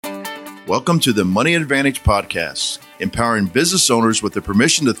Welcome to the Money Advantage Podcast, empowering business owners with the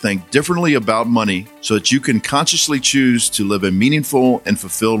permission to think differently about money so that you can consciously choose to live a meaningful and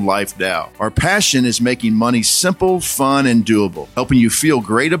fulfilled life now. Our passion is making money simple, fun, and doable, helping you feel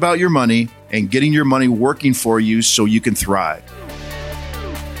great about your money and getting your money working for you so you can thrive.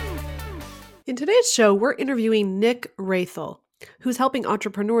 In today's show, we're interviewing Nick Raithel, who's helping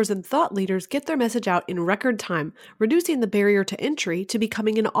entrepreneurs and thought leaders get their message out in record time, reducing the barrier to entry to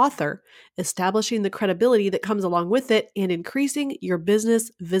becoming an author, establishing the credibility that comes along with it, and increasing your business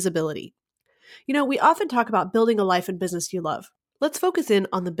visibility. You know, we often talk about building a life and business you love. Let's focus in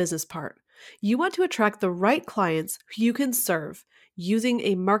on the business part. You want to attract the right clients who you can serve using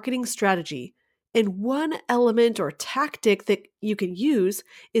a marketing strategy. And one element or tactic that you can use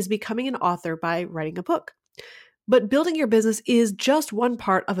is becoming an author by writing a book. But building your business is just one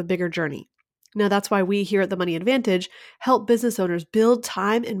part of a bigger journey. Now, that's why we here at The Money Advantage help business owners build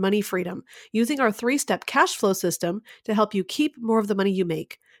time and money freedom using our 3-step cash flow system to help you keep more of the money you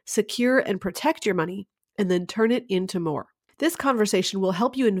make, secure and protect your money, and then turn it into more. This conversation will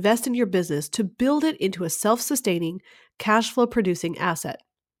help you invest in your business to build it into a self-sustaining, cash flow producing asset.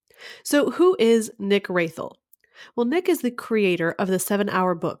 So who is Nick Raithel? Well, Nick is the creator of the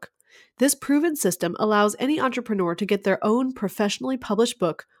 7-Hour Book. This proven system allows any entrepreneur to get their own professionally published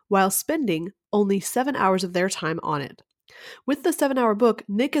book while spending only 7 hours of their time on it. With the 7-Hour Book,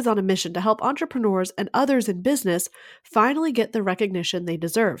 Nick is on a mission to help entrepreneurs and others in business finally get the recognition they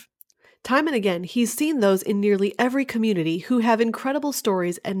deserve. Time and again, he's seen those in nearly every community who have incredible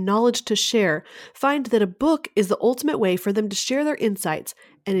stories and knowledge to share find that a book is the ultimate way for them to share their insights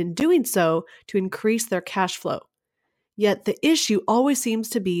and in doing so, to increase their cash flow. Yet the issue always seems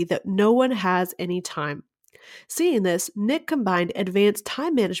to be that no one has any time. Seeing this, Nick combined advanced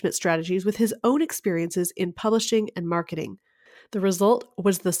time management strategies with his own experiences in publishing and marketing. The result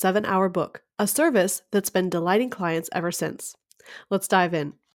was the 7-Hour Book, a service that's been delighting clients ever since. Let's dive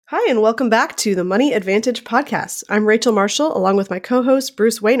in. Hi, and welcome back to the Money Advantage Podcast. I'm Rachel Marshall, along with my co-host,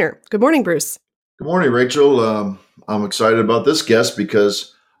 Bruce Wayner. Good morning, Bruce. Good morning, Rachel. I'm excited about this guest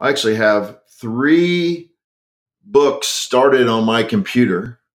because I actually have 3 books started on my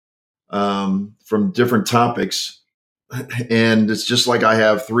computer from different topics. And it's just like I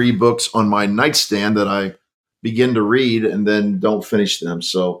have 3 books on my nightstand that I begin to read and then don't finish them.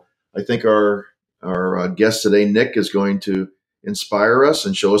 So I think our guest today, Nick, is going to inspire us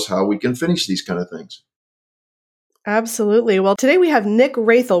and show us how we can finish these kind of things. Absolutely. Well, today we have Nick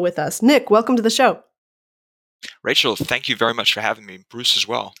Raithel with us. Nick, welcome to the show. Rachel, thank you very much for having me. Bruce as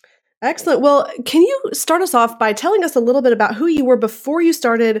well. Excellent. Well, can you start us off by telling us a little bit about who you were before you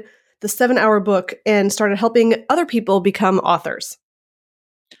started the 7-Hour Book and started helping other people become authors?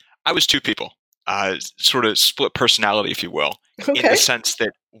 I was 2 people, sort of split personality, if you will, Okay. in the sense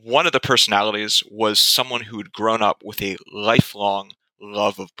that one of the personalities was someone who had grown up with a lifelong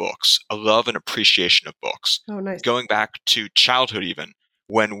love of books, a love and appreciation of books. Oh, nice. Going back to childhood even,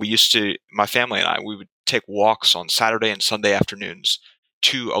 when we used to, my family and I, we would take walks on Saturday and Sunday afternoons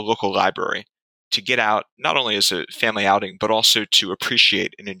to a local library to get out, not only as a family outing, but also to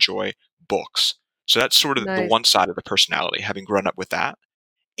appreciate and enjoy books. So that's sort of the one side of the personality, having grown up with that.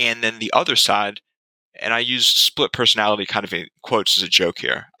 And then the other side, and I use split personality kind of in quotes as a joke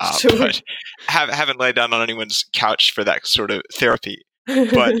here, Sure. but haven't laid down on anyone's couch for that sort of therapy.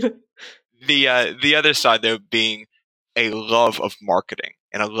 But the other side, though, being a love of marketing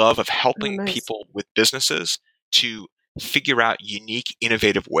and a love of helping people with businesses to figure out unique,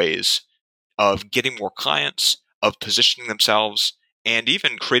 innovative ways of getting more clients, of positioning themselves, and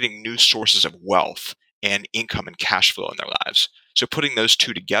even creating new sources of wealth and income and cash flow in their lives. So putting those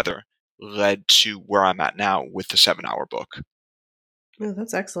 2 together led to where I'm at now with the 7-Hour Book. Oh,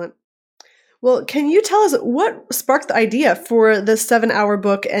 that's excellent. Well, can you tell us what sparked the idea for the 7-Hour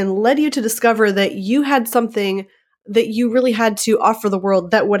Book and led you to discover that you had something that you really had to offer the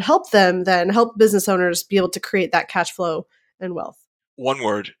world that would help them then help business owners be able to create that cash flow and wealth? One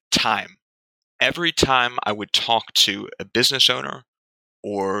word, time. Every time I would talk to a business owner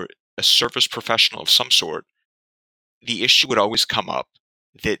or a service professional of some sort, the issue would always come up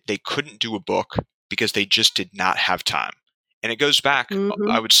that they couldn't do a book because they just did not have time. And it goes back,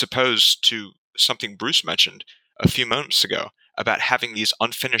 I would suppose, to something Bruce mentioned a few moments ago about having these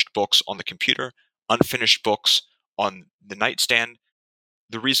unfinished books on the computer, unfinished books on the nightstand.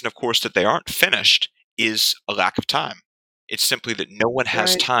 The reason, of course, that they aren't finished is a lack of time. It's simply that no one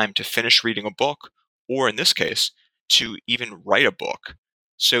has time to finish reading a book, or in this case, to even write a book.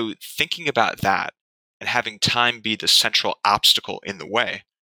 So thinking about that and having time be the central obstacle in the way,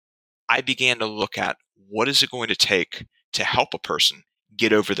 I began to look at what is it going to take to help a person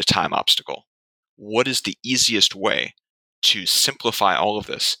get over the time obstacle? What is the easiest way to simplify all of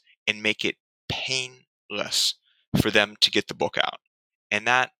this and make it painless for them to get the book out? And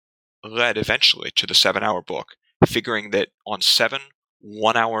that led eventually to the 7-hour book, figuring that on 7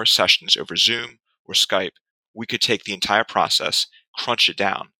 one-hour sessions over Zoom or Skype, we could take the entire process, crunch it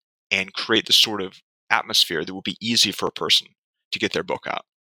down, and create the sort of atmosphere that will be easy for a person to get their book out.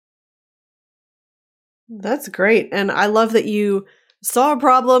 That's great. And I love that you saw a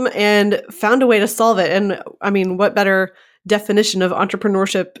problem and found a way to solve it. And I mean, what better definition of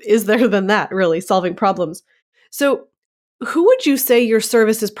entrepreneurship is there than that, really, solving problems? So, who would you say your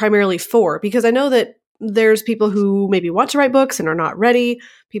service is primarily for? Because I know that there's people who maybe want to write books and are not ready,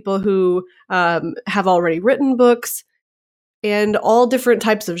 people who have already written books, and all different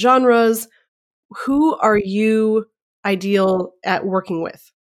types of genres. Who are you ideal at working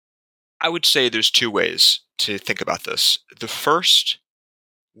with? I would say there's 2 ways to think about this. The first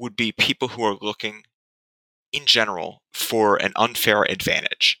would be people who are looking in general for an unfair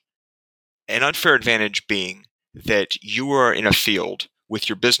advantage. An unfair advantage being that you are in a field with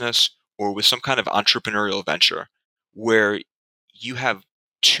your business or with some kind of entrepreneurial venture where you have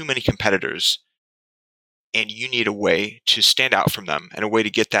too many competitors and you need a way to stand out from them and a way to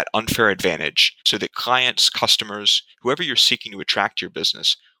get that unfair advantage so that clients, customers, whoever you're seeking to attract to your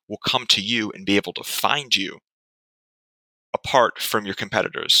business will come to you and be able to find you apart from your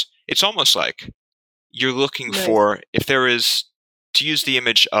competitors. It's almost like you're looking Nice. for, if there is, to use the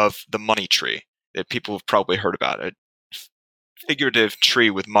image of the money tree that people have probably heard about, a figurative tree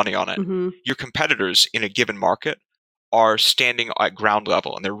with money on it. Mm-hmm. Your competitors in a given market are standing at ground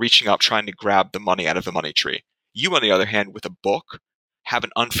level and they're reaching up trying to grab the money out of the money tree. You, on the other hand, with a book, have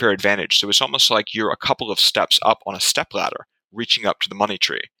an unfair advantage. So it's almost like you're a couple of steps up on a stepladder, reaching up to the money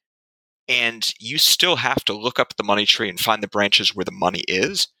tree. And you still have to look up the money tree and find the branches where the money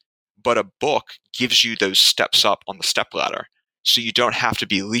is. But a book gives you those steps up on the stepladder. So you don't have to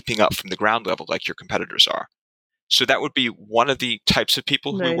be leaping up from the ground level like your competitors are. So that would be one of the types of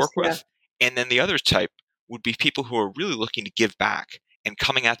people who we Nice, work yeah. with. And then the other type would be people who are really looking to give back and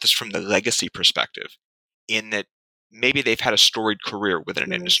coming at this from the legacy perspective, in that maybe they've had a storied career within an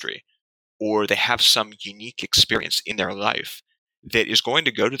Nice. industry, or they have some unique experience in their life that is going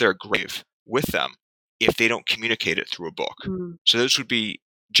to go to their grave with them if they don't communicate it through a book. Mm. So those would be,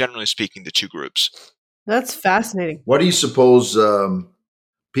 generally speaking, the 2 groups. That's fascinating. Why do you suppose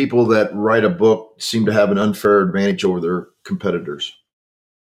people that write a book seem to have an unfair advantage over their competitors?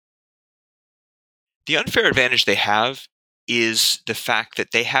 The unfair advantage they have is the fact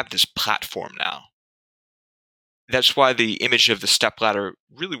that they have this platform now. That's why the image of the stepladder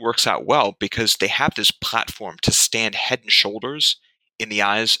really works out well, because they have this platform to stand head and shoulders in the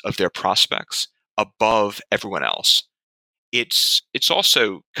eyes of their prospects above everyone else. It's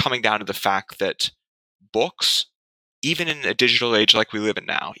also coming down to the fact that books, even in a digital age like we live in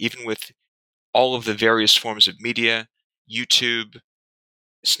now, even with all of the various forms of media, YouTube,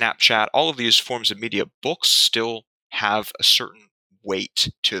 Snapchat, all of these forms of media, books still have a certain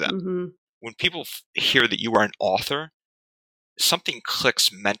weight to them. Mm-hmm. When people hear that you are an author, something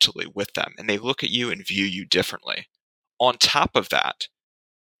clicks mentally with them and they look at you and view you differently. On top of that,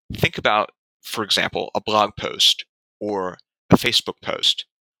 think about, for example, a blog post or a Facebook post.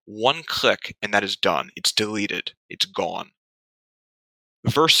 One click and that is done. It's deleted. It's gone.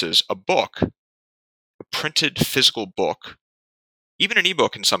 Versus a book, a printed physical book, even an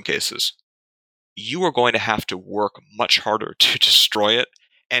ebook in some cases, you are going to have to work much harder to destroy it.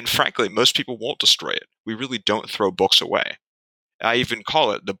 And frankly, most people won't destroy it. We really don't throw books away. I even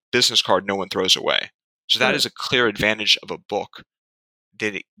call it the business card no one throws away. So that is a clear advantage of a book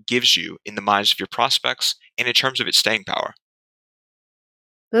that it gives you in the minds of your prospects and in terms of its staying power.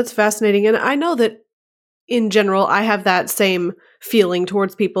 That's fascinating. And I know that in general, I have that same feeling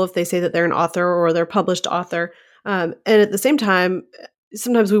towards people if they say that they're an author or they're a published author. And at the same time,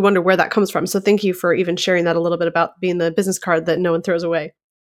 sometimes we wonder where that comes from. So thank you for even sharing that a little bit about being the business card that no one throws away.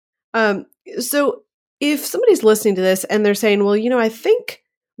 So if somebody's listening to this and they're saying, well, I think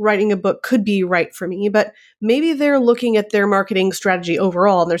writing a book could be right for me, but maybe they're looking at their marketing strategy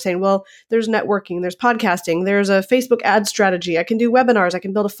overall and they're saying, well, there's networking, there's podcasting, there's a Facebook ad strategy, I can do webinars, I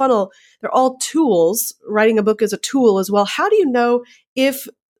can build a funnel. They're all tools. Writing a book is a tool as well. How do you know if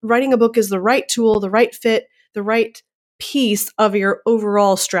writing a book is the right tool, the right fit, the right piece of your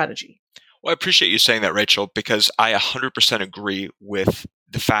overall strategy? Well, I appreciate you saying that, Rachel, because I 100% agree with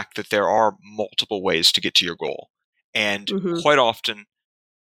the fact that there are multiple ways to get to your goal. And quite often,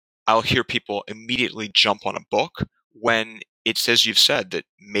 I'll hear people immediately jump on a book when it's, as you've said, that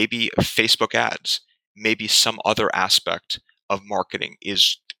maybe Facebook ads, maybe some other aspect of marketing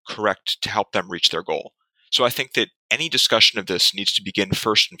is correct to help them reach their goal. So I think that any discussion of this needs to begin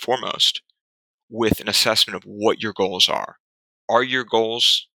first and foremost with an assessment of what your goals are.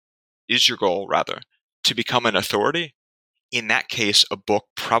 Is your goal rather, to become an authority? In that case, a book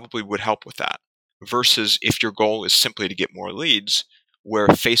probably would help with that. Versus if your goal is simply to get more leads, where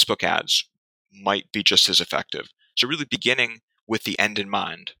Facebook ads might be just as effective. So really beginning with the end in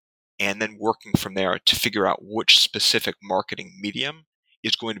mind and then working from there to figure out which specific marketing medium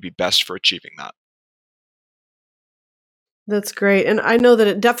is going to be best for achieving that. That's great. And I know that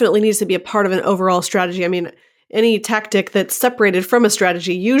it definitely needs to be a part of an overall strategy. I mean, any tactic that's separated from a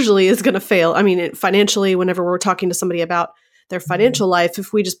strategy usually is going to fail. I mean, financially, whenever we're talking to somebody about their financial life,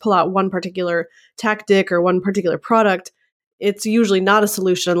 if we just pull out one particular tactic or one particular product, it's usually not a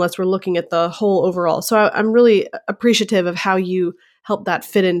solution unless we're looking at the whole overall. So I'm really appreciative of how you help that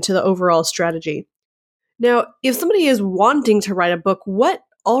fit into the overall strategy. Now, if somebody is wanting to write a book, what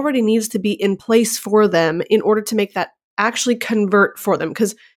already needs to be in place for them in order to make that actually convert for them?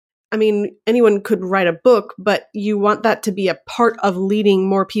 Because, I mean, anyone could write a book, but you want that to be a part of leading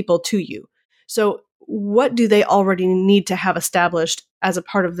more people to you. So, what do they already need to have established as a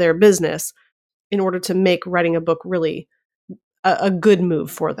part of their business in order to make writing a book really a good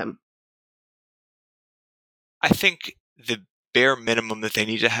move for them? I think the bare minimum that they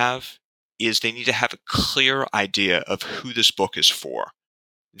need to have is they need to have a clear idea of who this book is for.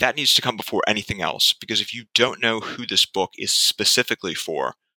 That needs to come before anything else, because if you don't know who this book is specifically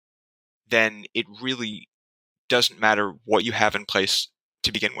for, then it really doesn't matter what you have in place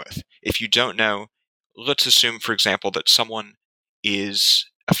to begin with. If you don't know, let's assume, for example, that someone is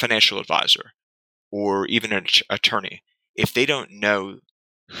a financial advisor or even an attorney. If they don't know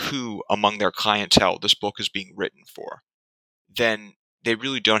who among their clientele this book is being written for, then they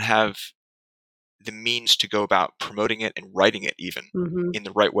really don't have the means to go about promoting it and writing it even in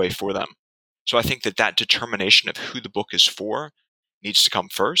the right way for them. So I think that determination of who the book is for needs to come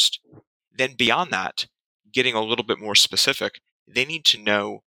first. Then beyond that, getting a little bit more specific, they need to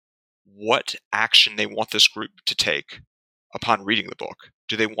know what action they want this group to take upon reading the book.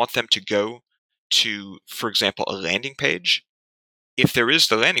 Do they want them to go to, for example, a landing page? If there is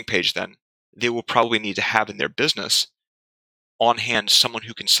the landing page, then they will probably need to have in their business on hand someone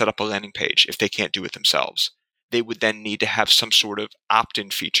who can set up a landing page if they can't do it themselves. They would then need to have some sort of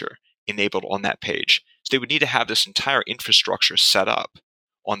opt-in feature enabled on that page. So they would need to have this entire infrastructure set up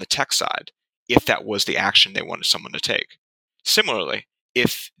on the tech side if that was the action they wanted someone to take. Similarly,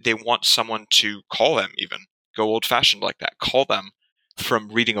 if they want someone to call them even, go old-fashioned like that, call them from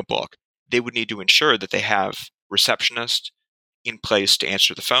reading a book, they would need to ensure that they have receptionists in place to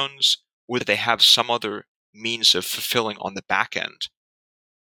answer the phones, or that they have some other means of fulfilling on the back end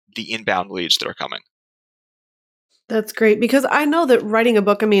the inbound leads that are coming. That's great, because I know that writing a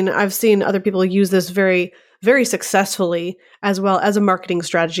book, I mean, I've seen other people use this very, very successfully as well as a marketing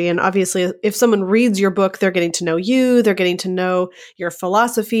strategy. And obviously, if someone reads your book, they're getting to know you, they're getting to know your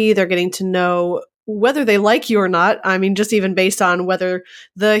philosophy, they're getting to know whether they like you or not. I mean, just even based on whether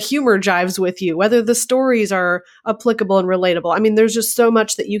the humor jives with you, whether the stories are applicable and relatable. I mean, there's just so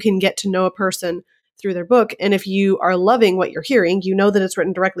much that you can get to know a person through their book. And if you are loving what you're hearing, you know that it's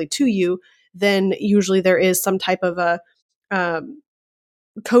written directly to you, then usually there is some type of a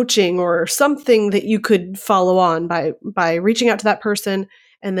coaching or something that you could follow on by reaching out to that person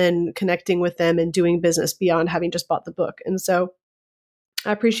and then connecting with them and doing business beyond having just bought the book. And so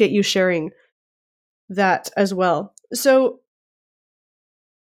I appreciate you sharing that as well. So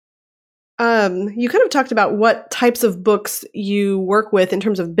you kind of talked about what types of books you work with in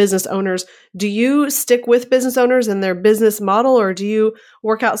terms of business owners. Do you stick with business owners and their business model, or do you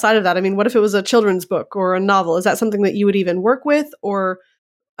work outside of that? I mean, what if it was a children's book or a novel? Is that something that you would even work with, or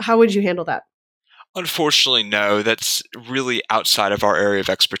how would you handle that? Unfortunately, no. That's really outside of our area of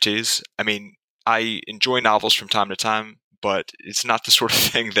expertise. I mean, I enjoy novels from time to time, but it's not the sort of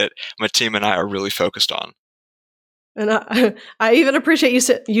thing that my team and I are really focused on. And I even appreciate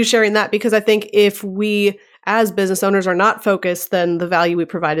you sharing that, because I think if we as business owners are not focused, then the value we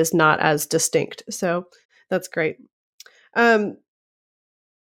provide is not as distinct. So that's great. What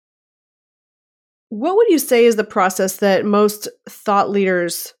would you say is the process that most thought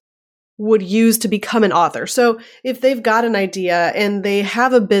leaders would use to become an author? So if they've got an idea and they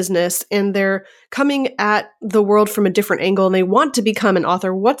have a business and they're coming at the world from a different angle and they want to become an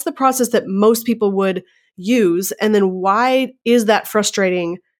author, what's the process that most people would use? And then why is that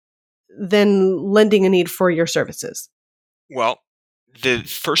frustrating than lending a need for your services? Well, the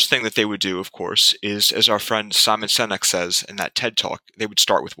first thing that they would do, of course, is, as our friend Simon Sinek says in that TED Talk, they would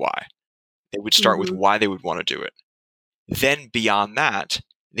start with why. They would start with why they would want to do it. Then beyond that,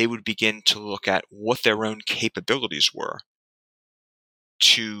 they would begin to look at what their own capabilities were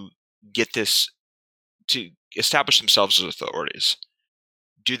to get this, to establish themselves as authorities.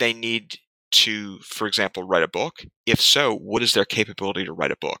 Do they need to, for example, write a book? If so, what is their capability to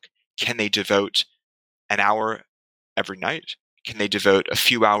write a book? Can they devote an hour every night? Can they devote a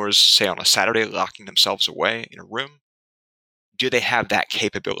few hours, say on a Saturday, locking themselves away in a room? Do they have that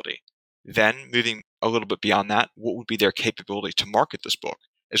capability? Then, moving a little bit beyond that, what would be their capability to market this book?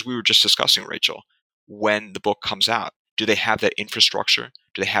 As we were just discussing, Rachel, when the book comes out, do they have that infrastructure?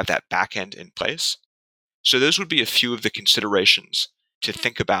 Do they have that back end in place? So those would be a few of the considerations to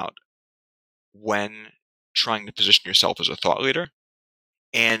think about when trying to position yourself as a thought leader.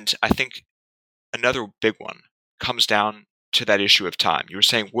 And I think another big one comes down to that issue of time. You were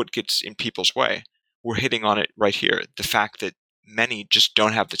saying what gets in people's way. We're hitting on it right here. The fact that many just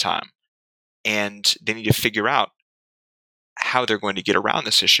don't have the time, and they need to figure out how they're going to get around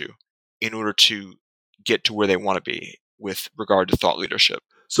this issue in order to get to where they want to be with regard to thought leadership.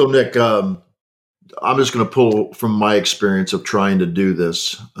 So, Nick, I'm just going to pull from my experience of trying to do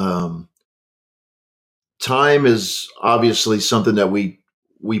this. Time is obviously something that we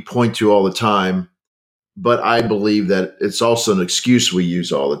point to all the time, but I believe that it's also an excuse we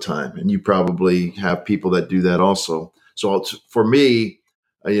use all the time, and you probably have people that do that also. So, for me,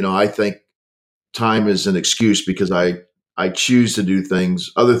 I think time is an excuse because I choose to do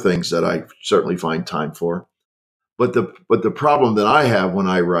other things that I certainly find time for. But the problem that I have when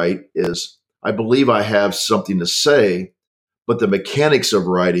I write is I believe I have something to say, but the mechanics of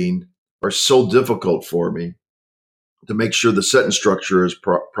writing are so difficult for me to make sure the sentence structure is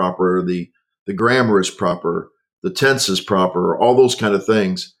proper, the grammar is proper, the tense is proper, all those kind of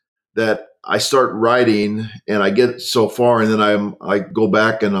things, that I start writing and I get so far, and then I go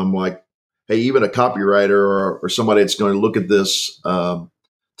back and I'm like, hey, even a copywriter or somebody that's going to look at this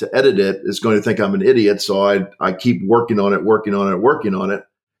to edit it is going to think I'm an idiot. So I keep working on it,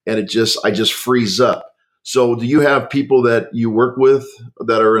 and I just freeze up. So do you have people that you work with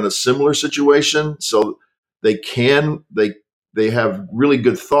that are in a similar situation? So they have really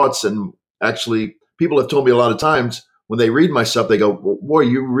good thoughts, and actually people have told me a lot of times when they read my stuff, they go, well, boy,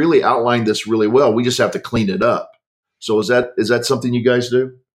 you really outlined this really well. We just have to clean it up. So is that something you guys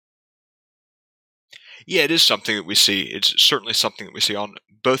do? Yeah, it is something that we see. It's certainly something that we see on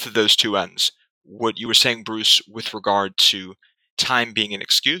both of those two ends. What you were saying, Bruce, with regard to time being an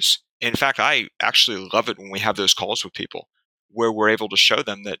excuse. In fact, I actually love it when we have those calls with people where we're able to show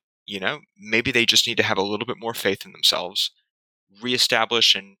them that, maybe they just need to have a little bit more faith in themselves,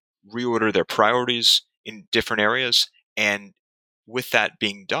 reestablish and reorder their priorities in different areas. And with that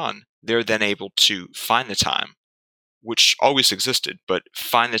being done, they're then able to find the time, which always existed, but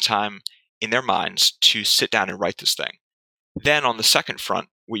find the time in their minds to sit down and write this thing. Then on the second front,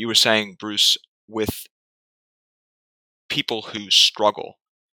 what you were saying, Bruce, with people who struggle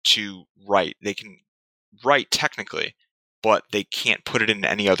to write, they can write technically, but they can't put it in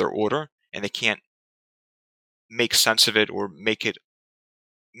any other order, and they can't make sense of it or make it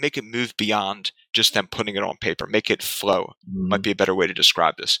move beyond just them putting it on paper, make it flow, might be a better way to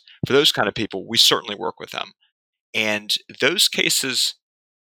describe this. For those kind of people, we certainly work with them. And those cases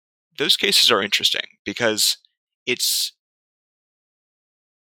are interesting because it's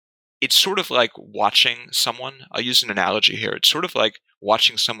sort of like watching someone, I'll use an analogy here. It's sort of like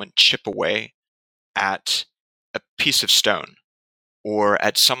watching someone chip away at a piece of stone or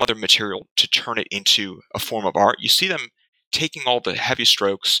at some other material to turn it into a form of art. You see them taking all the heavy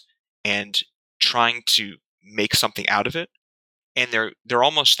strokes and trying to make something out of it. And they're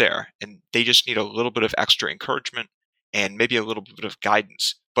almost there, and they just need a little bit of extra encouragement and maybe a little bit of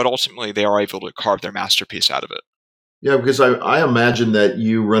guidance. But ultimately, they are able to carve their masterpiece out of it. Yeah, because I imagine that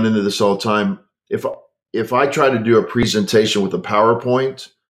you run into this all the time. If I try to do a presentation with a PowerPoint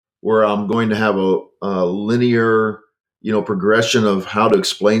where I'm going to have a linear, progression of how to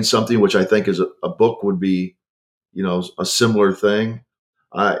explain something, which I think is a book would be, a similar thing.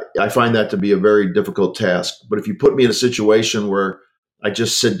 I find that to be a very difficult task. But if you put me in a situation where I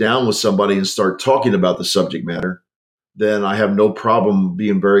just sit down with somebody and start talking about the subject matter, then I have no problem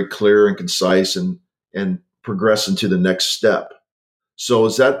being very clear and concise and progress into the next step. So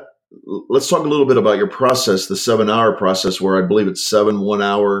let's talk a little bit about your process, the 7-hour process, where I believe it's 7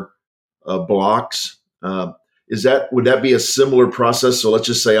 1-hour blocks. Would that be a similar process? So let's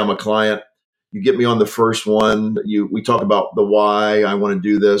just say I'm a client. You get me on the first one. We talk about the why I want to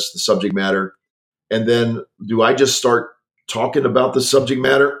do this, the subject matter. And then do I just start talking about the subject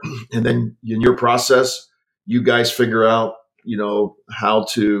matter? And then in your process, you guys figure out, how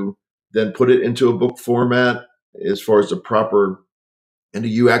to then put it into a book format? as far as the proper, and do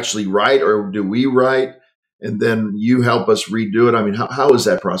you actually write or do we write and then you help us redo it? I mean, how is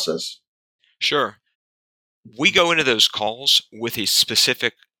that process? Sure. We go into those calls with a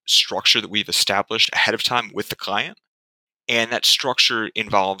specific structure that we've established ahead of time with the client. And that structure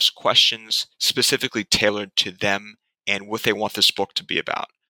involves questions specifically tailored to them and what they want this book to be about.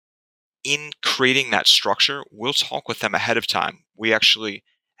 In creating that structure, we'll talk with them ahead of time. We actually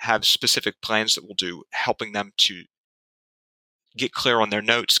have specific plans that we'll do, helping them to get clear on their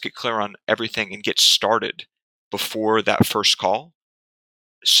notes, get clear on everything, and get started before that first call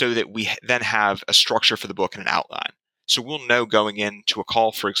so that we then have a structure for the book and an outline. So we'll know going into a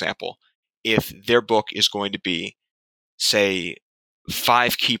call, for example, if their book is going to be, say,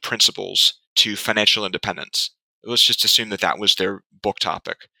 5 key principles to financial independence. Let's just assume that that was their book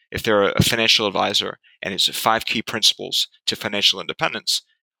topic. If they're a financial advisor and it's 5 key principles to financial independence,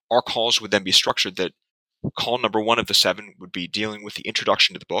 our calls would then be structured that call number 1 of the 7 would be dealing with the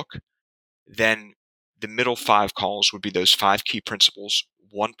introduction to the book. Then the middle 5 calls would be those 5 key principles,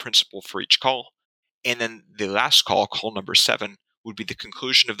 1 principle for each call. And then the last call, call number 7, would be the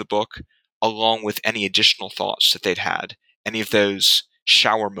conclusion of the book, along with any additional thoughts that they'd had, any of those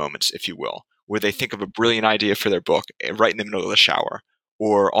shower moments, if you will, where they think of a brilliant idea for their book right in the middle of the shower,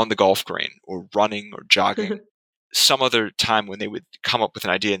 or on the golf green, or running, or jogging. Some other time when they would come up with an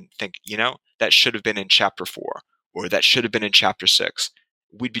idea and think, that should have been in chapter 4, or that should have been in chapter 6.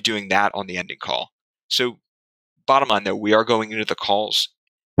 We'd be doing that on the ending call. So bottom line, though, we are going into the calls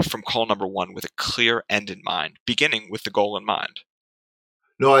from call number 1 with a clear end in mind, beginning with the goal in mind.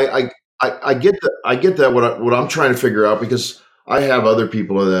 No, I get that. I get that. What I'm trying to figure out, because I have other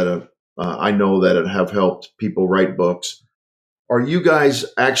people that have, I know that have helped people write books. Are you guys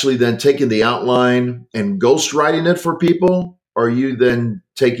actually then taking the outline and ghostwriting it for people? Or are you then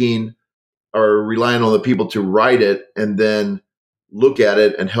taking or relying on the people to write it and then look at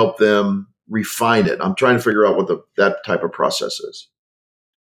it and help them refine it? I'm trying to figure out what that type of process is.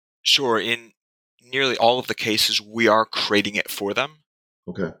 Sure. In nearly all of the cases, we are creating it for them.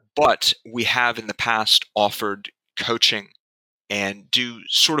 Okay. But we have in the past offered coaching and do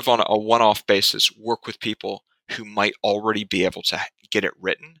sort of on a one-off basis work with people who might already be able to get it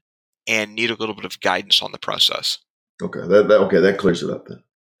written and need a little bit of guidance on the process. Okay. That clears it up then.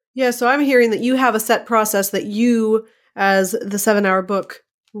 Yeah, so I'm hearing that you have a set process that you, as the 7-hour book,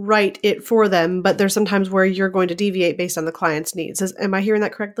 write it for them, but there's sometimes where you're going to deviate based on the client's needs. Am I hearing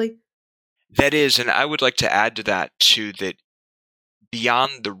that correctly? That is, and I would like to add to that too, that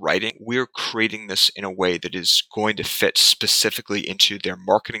beyond the writing, we're creating this in a way that is going to fit specifically into their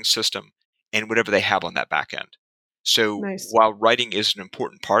marketing system and whatever they have on that back end. So Nice. while writing is an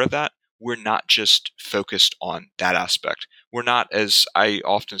important part of that, we're not just focused on that aspect. We're not, as I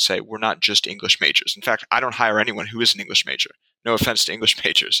often say, we're not just English majors. In fact, I don't hire anyone who is an English major. No offense to English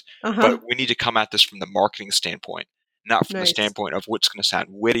majors, but we need to come at this from the marketing standpoint, not from the Nice. standpoint of what's going to sound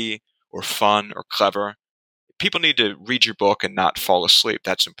witty or fun or clever. People need to read your book and not fall asleep.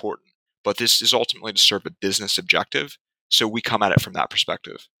 That's important. But this is ultimately to serve a business objective. So we come at it from that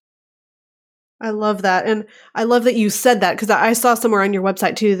perspective. I love that. And I love that you said that, because I saw somewhere on your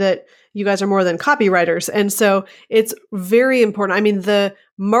website too that you guys are more than copywriters. And so it's very important. I mean, the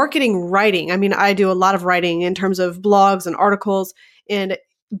marketing writing, I mean, I do a lot of writing in terms of blogs and articles. And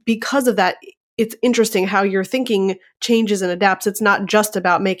because of that, it's interesting how your thinking changes and adapts. It's not just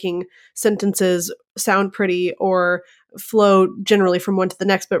about making sentences sound pretty or flow generally from one to the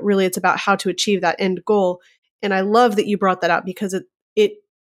next, but really it's about how to achieve that end goal. And I love that you brought that up, because it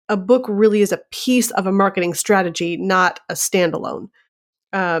a book really is a piece of a marketing strategy, not a standalone,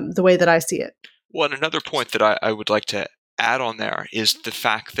 the way that I see it. Well, and another point that I would like to add on there is the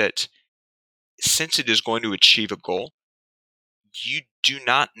fact that since it is going to achieve a goal, you do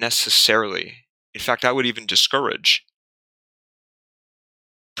not necessarily, in fact, I would even discourage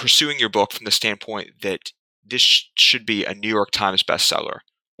pursuing your book from the standpoint that this should be a New York Times bestseller,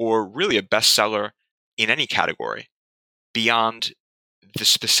 or really a bestseller in any category, beyond the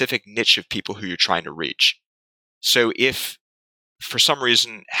specific niche of people who you're trying to reach. So if for some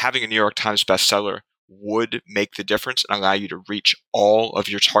reason having a New York Times bestseller would make the difference and allow you to reach all of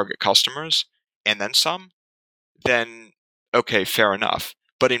your target customers and then some, then okay, fair enough.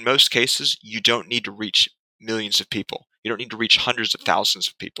 But in most cases, you don't need to reach millions of people. You don't need to reach hundreds of thousands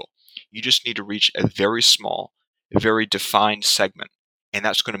of people. You just need to reach a very small, a very defined segment. And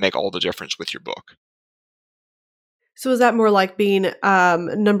that's going to make all the difference with your book. So is that more like being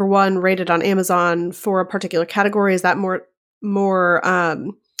number 1 rated on Amazon for a particular category? Is that more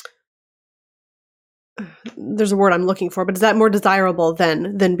there's a word I'm looking for, but is that more desirable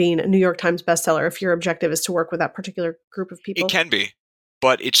than being a New York Times bestseller if your objective is to work with that particular group of It people? can be,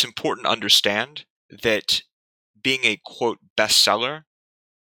 but it's important to understand that being a quote bestseller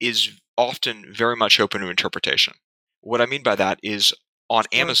is often very much open to interpretation. What I mean by that is on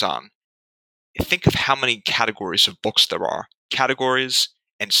Sure. Amazon, think of how many categories of books there are. Categories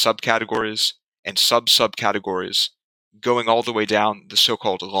and subcategories and sub-subcategories going all the way down the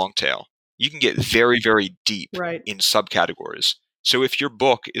so-called long tail. You can get very, very deep Right. in subcategories. So if your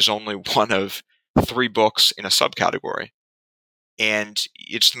book is only one of 3 books in a subcategory, and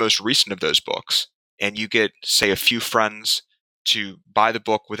it's the most recent of those books, and you get, say, a few friends to buy the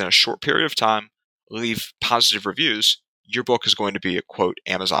book within a short period of time, leave positive reviews, your book is going to be a quote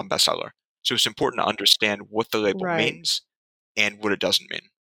Amazon bestseller. So it's important to understand what the label Right. means and what it doesn't mean.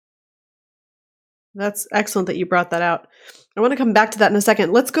 That's excellent that you brought that out. I want to come back to that in a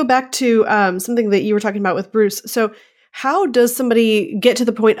second. Let's go back to something that you were talking about with Bruce. So, how does somebody get to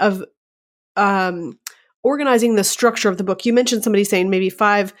the point of um, organizing the structure of the book? You mentioned somebody saying maybe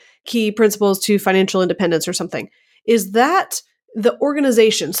 5 key principles to financial independence or something. Is that the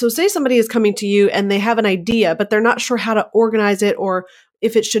organization? So, say somebody is coming to you and they have an idea, but they're not sure how to organize it, or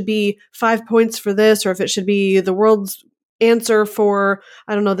if it should be 5 points for this, or if it should be the world's answer for,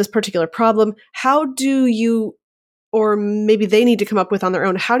 I don't know, this particular problem. How do you, or maybe they need to come up with on their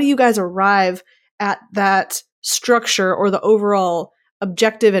own, how do you guys arrive at that structure or the overall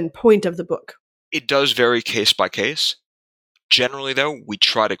objective and point of the book? It does vary case by case. Generally, though, we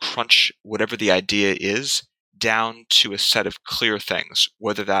try to crunch whatever the idea is down to a set of clear things,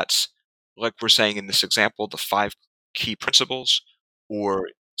 whether that's, like we're saying in this example, the 5 key principles or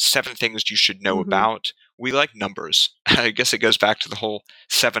 7 things you should know Mm-hmm. about. We like numbers. I guess it goes back to the whole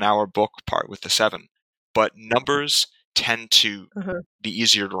 7-hour book part with the 7. But numbers tend to Uh-huh. be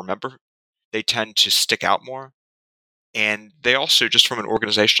easier to remember. They tend to stick out more. And they also, just from an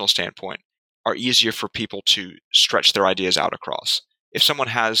organizational standpoint, are easier for people to stretch their ideas out across. If someone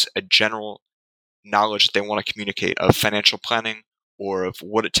has a general knowledge that they want to communicate of financial planning or of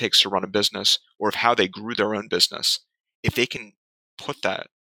what it takes to run a business or of how they grew their own business, if they can put that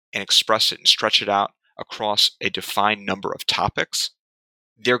and express it and stretch it out across a defined number of topics,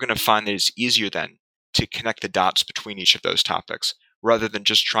 they're going to find that it's easier then to connect the dots between each of those topics rather than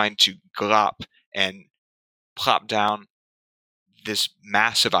just trying to glop and plop down this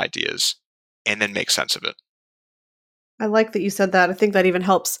massive ideas and then make sense of it. I like that you said that. I think that even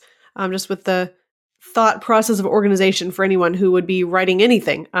helps just with the thought process of organization for anyone who would be writing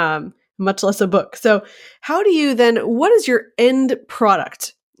anything, much less a book. So, how do you then, what is your end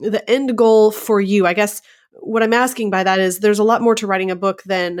product, the end goal for you? I guess what I'm asking by that is there's a lot more to writing a book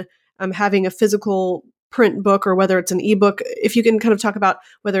than having a physical print book or whether it's an ebook. If you can kind of talk about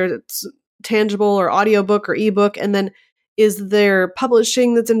whether it's tangible or audiobook or ebook, and then is there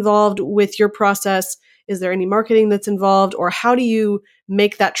publishing that's involved with your process? Is there any marketing that's involved, or how do you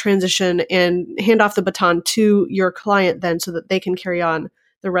make that transition and hand off the baton to your client then so that they can carry on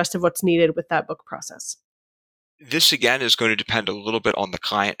the rest of what's needed with that book process? This again is going to depend a little bit on the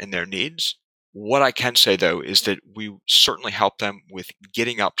client and their needs. What I can say though is that we certainly help them with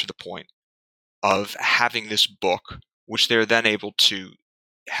getting up to the point of having this book, which they're then able to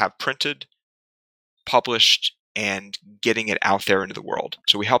have printed, published, and getting it out there into the world.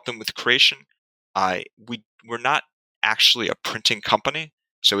 So we help them with creation. We're not actually a printing company,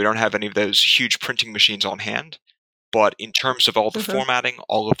 so we don't have any of those huge printing machines on hand. But in terms of all the Uh-huh. formatting,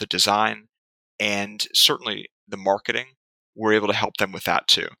 all of the design, and certainly the marketing, we're able to help them with that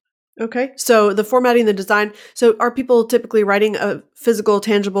too. Okay. So the formatting, the design. So are people typically writing a physical,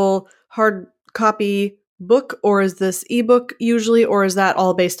 tangible, hard copy book, or is this ebook usually, or is that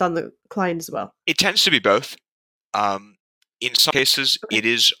all based on the client as well? It tends to be both. In some cases, Okay. it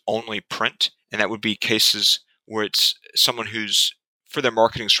is only print, and that would be cases where it's someone who's, for their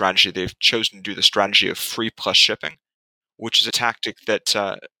marketing strategy, they've chosen to do the strategy of free plus shipping, which is a tactic that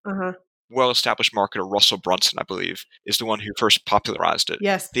Uh-huh. well-established marketer Russell Brunson, I believe, is the one who first popularized it.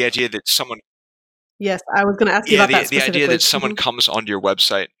 Yes. The idea that someone, Yes. I was going to ask you yeah, about that the idea specifically. that someone comes onto your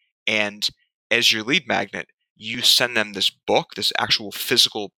website and as your lead magnet, you send them this book, this actual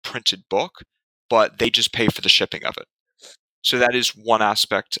physical printed book, but they just pay for the shipping of it. So that is one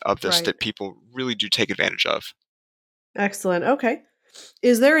aspect of this Right. that people really do take advantage of. Excellent. Okay.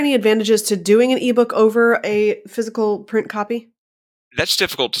 Is there any advantages to doing an ebook over a physical print copy? That's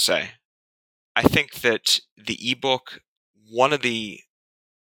difficult to say. I think that the ebook, one of the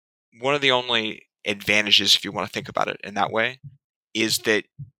one of the only advantages, if you want to think about it in that way, is that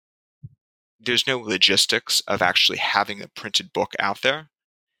there's no logistics of actually having a printed book out there.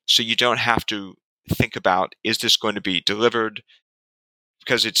 So you don't have to think about, is this going to be delivered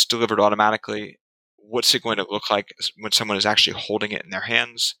because it's delivered automatically? What's it going to look like when someone is actually holding it in their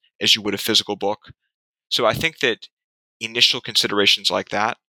hands as you would a physical book? So I think that initial considerations like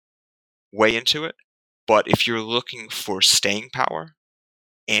that weigh into it. But if you're looking for staying power,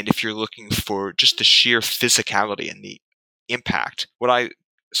 and if you're looking for just the sheer physicality and the impact, what I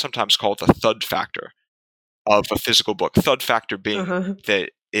sometimes call the thud factor of a physical book, thud factor being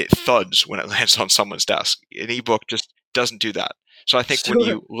that it thuds when it lands on someone's desk. An ebook just doesn't do that. So I think when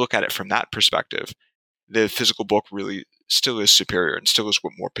you look at it from that perspective, the physical book really still is superior and still is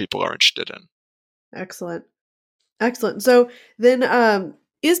what more people are interested in. Excellent. Excellent. So then,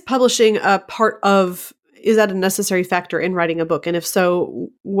 is publishing is that a necessary factor in writing a book? And if so,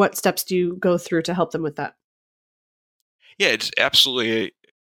 what steps do you go through to help them with that? Yeah, it's absolutely an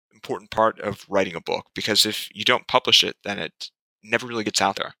important part of writing a book, because if you don't publish it, then it never really gets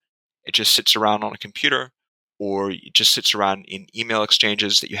out there. It just sits around on a computer, or it just sits around in email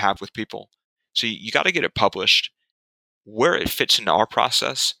exchanges that you have with people. So you got to get it published. Where it fits into our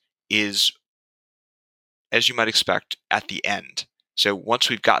process is, as you might expect, at the end. So once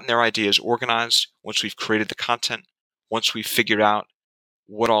we've gotten their ideas organized, once we've created the content, once we've figured out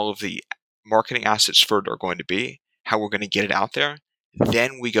what all of the marketing assets for it are going to be, how we're going to get it out there,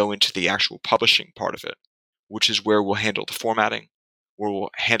 then we go into the actual publishing part of it, which is where we'll handle the formatting, where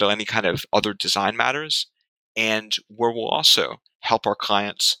we'll handle any kind of other design matters, and where we'll also help our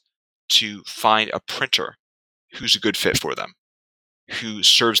clients to find a printer who's a good fit for them, who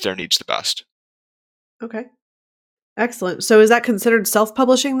serves their needs the best. Okay. Excellent. So is that considered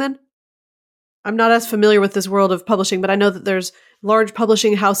self-publishing then? I'm not as familiar with this world of publishing, but I know that there's large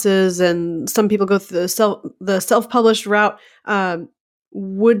publishing houses and some people go through the self-published route.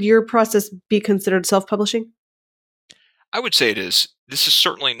 Would your process be considered self-publishing? I would say it is. This is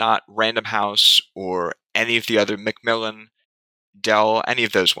certainly not Random House or any of the other Macmillan, Dell, any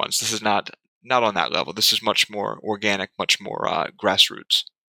of those ones. This is not on that level. This is much more organic, much more grassroots.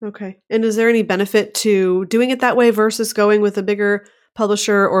 Okay. And is there any benefit to doing it that way versus going with a bigger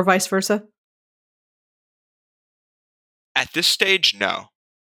publisher or vice versa? At this stage, no.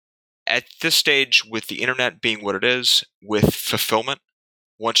 At this stage, with the internet being what it is, with fulfillment,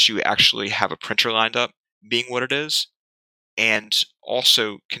 once you actually have a printer lined up being what it is, and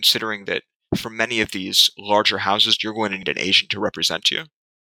also considering that for many of these larger houses, you're going to need an agent to represent you.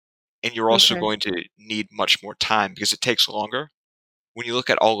 And you're also Okay. going to need much more time because it takes longer. When you look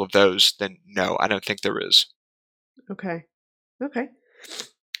at all of those, then no, I don't think there is. Okay. Okay.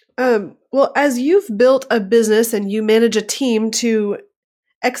 Well, as you've built a business and you manage a team to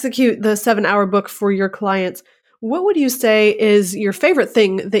execute the 7-hour book for your clients, what would you say is your favorite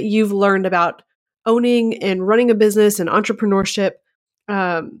thing that you've learned about owning and running a business and entrepreneurship,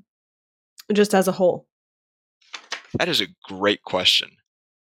 um, just as a whole? That is a great question.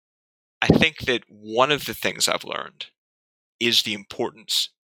 I think that one of the things I've learned is the importance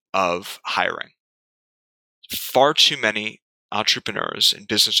of hiring. Far too many entrepreneurs and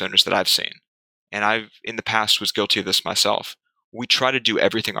business owners that I've seen, and I've in the past was guilty of this myself, we try to do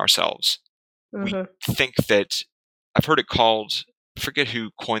everything ourselves. We think that, I've heard it called, I forget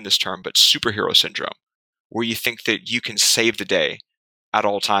who coined this term, but superhero syndrome, where you think that you can save the day at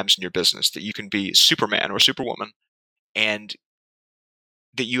all times in your business, that you can be Superman or Superwoman, and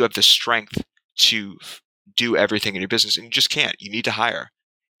that you have the strength to do everything in your business, and you just can't. You need to hire.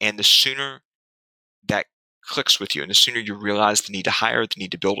 And the sooner that clicks with you, and the sooner you realize the need to hire, the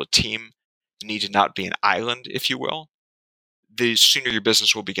need to build a team, the need to not be an island, if you will, the sooner your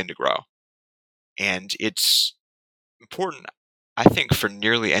business will begin to grow. And it's important, I think, for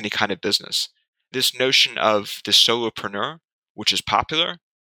nearly any kind of business. This notion of the solopreneur, which is popular,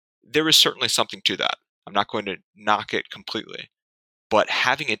 there is certainly something to that. I'm not going to knock it completely. But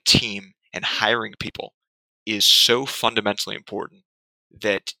having a team and hiring people is so fundamentally important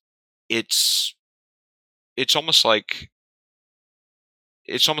that it's almost like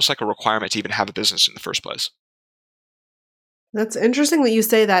a requirement to even have a business in the first place. That's interesting that you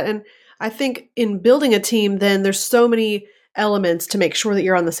say that. And I think in building a team, then there's so many elements to make sure that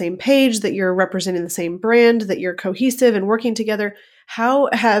you're on the same page, that you're representing the same brand, that you're cohesive and working together. How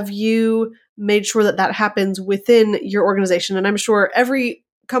have you made sure that that happens within your organization? And I'm sure every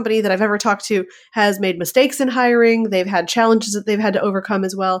company that I've ever talked to has made mistakes in hiring. They've had challenges that they've had to overcome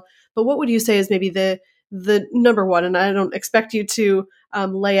as well. But what would you say is maybe the number one? And I don't expect you to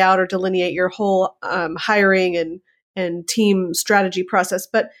lay out or delineate your whole hiring and team strategy process,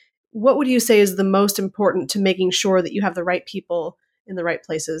 but what would you say is the most important to making sure that you have the right people in the right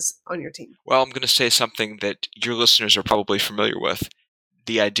places on your team? Well, I'm going to say something that your listeners are probably familiar with.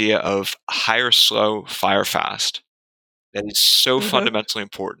 the idea of hire slow, fire fast. That is so fundamentally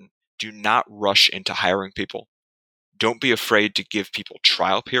important. Do not rush into hiring people. Don't be afraid to give people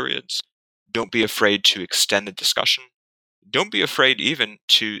trial periods. Don't be afraid to extend the discussion. Don't be afraid even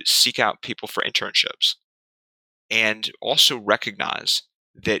to seek out people for internships. And also recognize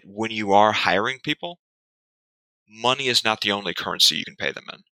that when you are hiring people, money is not the only currency you can pay them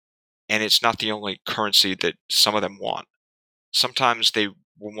in. And it's not the only currency that some of them want. Sometimes they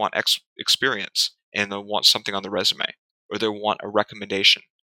will want experience, and they'll want something on the resume, or they'll want a recommendation.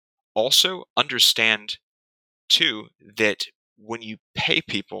 Also, understand, too, that when you pay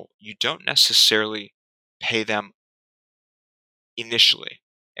people, you don't necessarily pay them initially.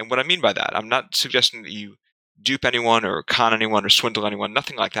 And what I mean by that, I'm not suggesting that you dupe anyone or con anyone or swindle anyone,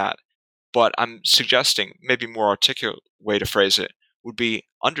 nothing like that. But I'm suggesting, maybe a more articulate way to phrase it, would be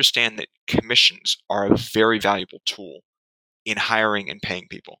understand that commissions are a very valuable tool in hiring and paying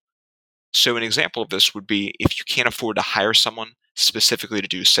people. So an example of this would be if you can't afford to hire someone specifically to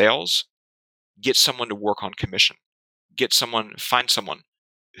do sales, get someone to work on commission. Find someone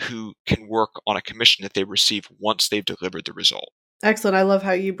who can work on a commission that they receive once they've delivered the result. Excellent. I love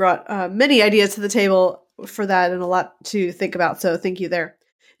how you brought many ideas to the table for that and a lot to think about. So thank you there.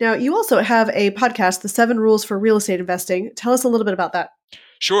 Now, you also have a podcast, The 7 Rules for Real Estate Investing. Tell us a little bit about that.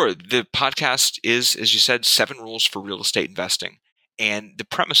 Sure. The podcast is, as you said, 7 Rules for Real Estate Investing. And the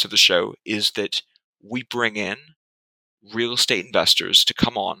premise of the show is that we bring in real estate investors to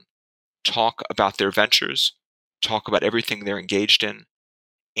come on, talk about their ventures, talk about everything they're engaged in.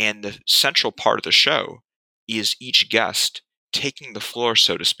 And the central part of the show is each guest taking the floor,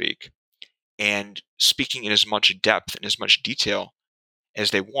 so to speak, and speaking in as much depth and as much detail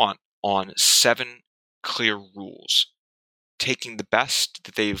as they want on 7 clear rules, taking the best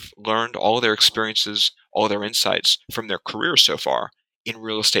that they've learned, all of their experiences, all their insights from their career so far in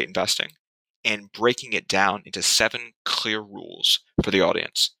real estate investing, and breaking it down into 7 clear rules for the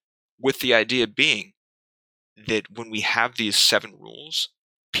audience, with the idea being that when we have these 7 rules,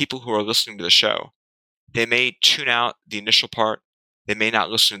 people who are listening to the show, they may tune out the initial part, they may not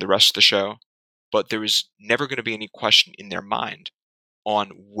listen to the rest of the show, but there is never going to be any question in their mind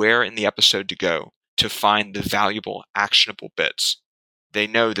on where in the episode to go to find the valuable, actionable bits. They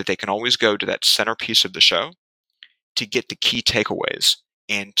know that they can always go to that centerpiece of the show to get the key takeaways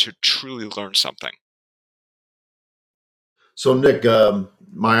and to truly learn something. So, Nick,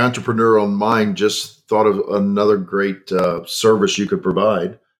 my entrepreneurial mind just thought of another great service you could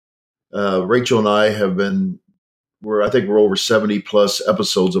provide. Rachel and I have been, I think we're over 70 plus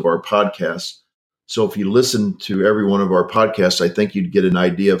episodes of our podcast. So if you listen to every one of our podcasts, I think you'd get an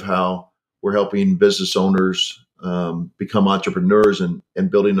idea of how we're helping business owners become entrepreneurs and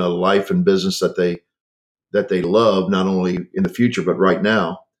building a life and business that they love, not only in the future, but right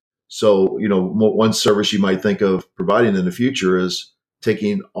now. So, one service you might think of providing in the future is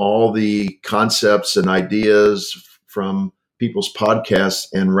taking all the concepts and ideas from people's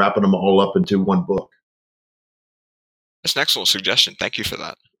podcasts and wrapping them all up into one book. That's an excellent suggestion. Thank you for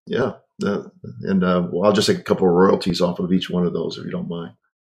that. Yeah. I'll just take a couple of royalties off of each one of those, if you don't mind.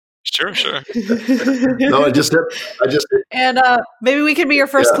 Sure. No, I just. And maybe we can be your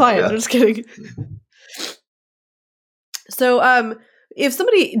first client. Yeah. Just kidding. So if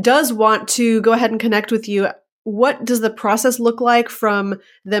somebody does want to go ahead and connect with you, what does the process look like from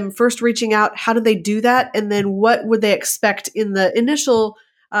them first reaching out? How do they do that? And then what would they expect in the initial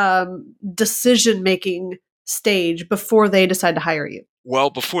decision-making stage before they decide to hire you?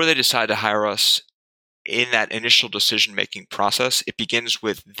 Well, before they decide to hire us, in that initial decision-making process, it begins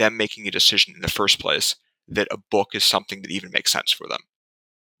with them making a decision in the first place that a book is something that even makes sense for them.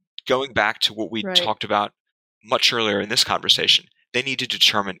 Going back to what we talked about much earlier in this conversation, they need to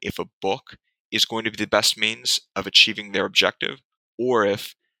determine if a book is going to be the best means of achieving their objective, or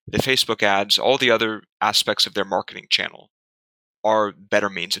if the Facebook ads, all the other aspects of their marketing channel are better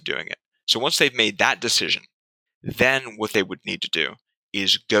means of doing it. So once they've made that decision, then what they would need to do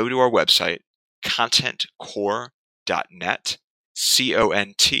is go to our website, contentcore.net,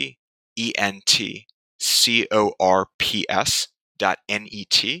 contentcorps.net,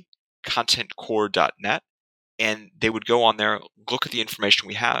 contentcore.net, and they would go on there, look at the information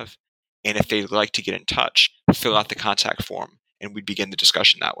we have, and if they'd like to get in touch, fill out the contact form, and we'd begin the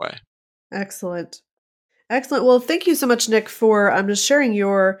discussion that way. Excellent. Well, thank you so much, Nick, for just sharing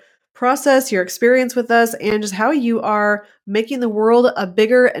your process, your experience with us, and just how you are making the world a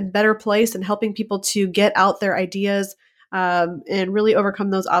bigger and better place and helping people to get out their ideas and really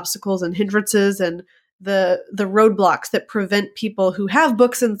overcome those obstacles and hindrances and the roadblocks that prevent people who have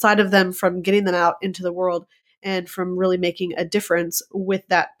books inside of them from getting them out into the world and from really making a difference with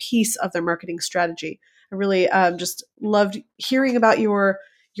that piece of their marketing strategy. I really just loved hearing about your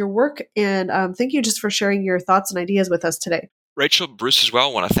work, and thank you just for sharing your thoughts and ideas with us today. Rachel, Bruce as well,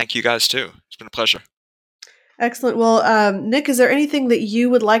 I want to thank you guys too. It's been a pleasure. Excellent. Well, Nick, is there anything that you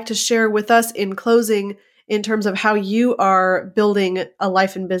would like to share with us in closing in terms of how you are building a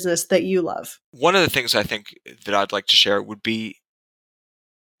life and business that you love? One of the things I think that I'd like to share would be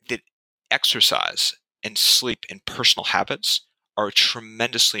that exercise and sleep and personal habits are a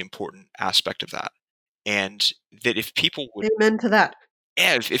tremendously important aspect of that. And that if people would, Amen to that.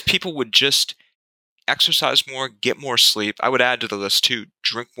 if people would just exercise more, get more sleep, I would add to the list too,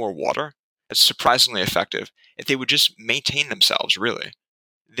 drink more water. It's surprisingly effective. If they would just maintain themselves, really,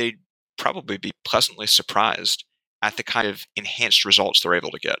 they'd probably be pleasantly surprised at the kind of enhanced results they're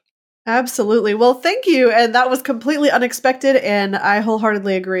able to get. Absolutely. Well, thank you. And that was completely unexpected, and I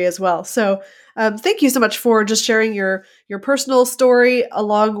wholeheartedly agree as well. So thank you so much for just sharing your personal story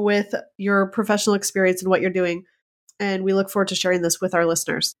along with your professional experience and what you're doing. And we look forward to sharing this with our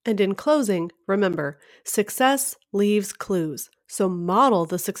listeners. And in closing, remember, success leaves clues. So model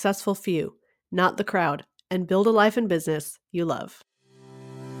the successful few, not the crowd, and build a life and business you love.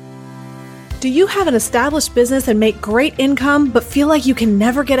 Do you have an established business and make great income, but feel like you can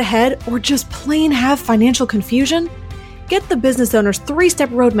never get ahead or just plain have financial confusion? Get the Business Owner's 3-step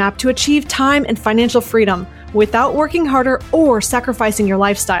roadmap to achieve time and financial freedom without working harder or sacrificing your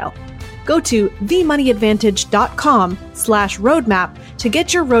lifestyle. Go to themoneyadvantage.com/roadmap to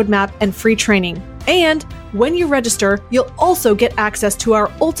get your roadmap and free training. And when you register, you'll also get access to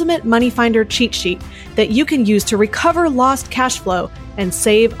our Ultimate Money Finder cheat sheet that you can use to recover lost cash flow and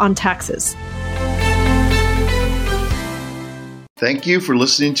save on taxes. Thank you for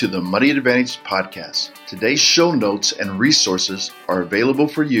listening to the Money Advantage podcast. Today's show notes and resources are available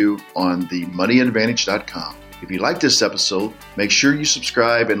for you on themoneyadvantage.com. If you like this episode, make sure you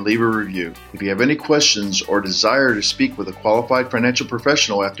subscribe and leave a review. If you have any questions or desire to speak with a qualified financial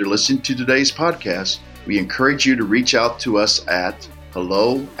professional after listening to today's podcast, we encourage you to reach out to us at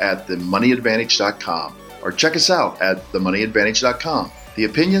hello@themoneyadvantage.com or check us out at themoneyadvantage.com. The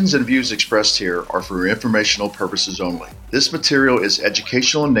opinions and views expressed here are for informational purposes only. This material is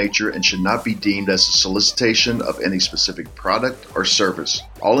educational in nature and should not be deemed as a solicitation of any specific product or service.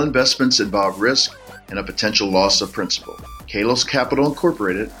 All investments involve risk and a potential loss of principal. Kalos Capital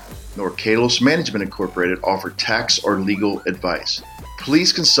Incorporated nor Kalos Management Incorporated offer tax or legal advice.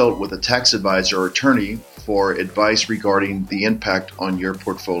 Please consult with a tax advisor or attorney for advice regarding the impact on your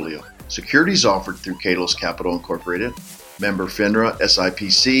portfolio. Securities offered through Kalos Capital Incorporated, member FINRA,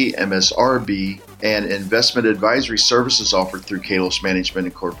 SIPC, MSRB, and investment advisory services offered through Kalos Management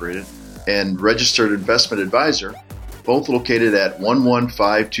Incorporated, and registered investment advisor, both located at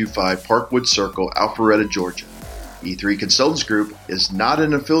 11525 Parkwood Circle, Alpharetta, Georgia. E3 Consultants Group is not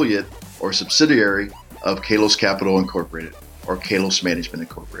an affiliate or subsidiary of Kalos Capital Incorporated or Kalos Management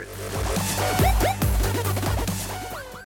Incorporated.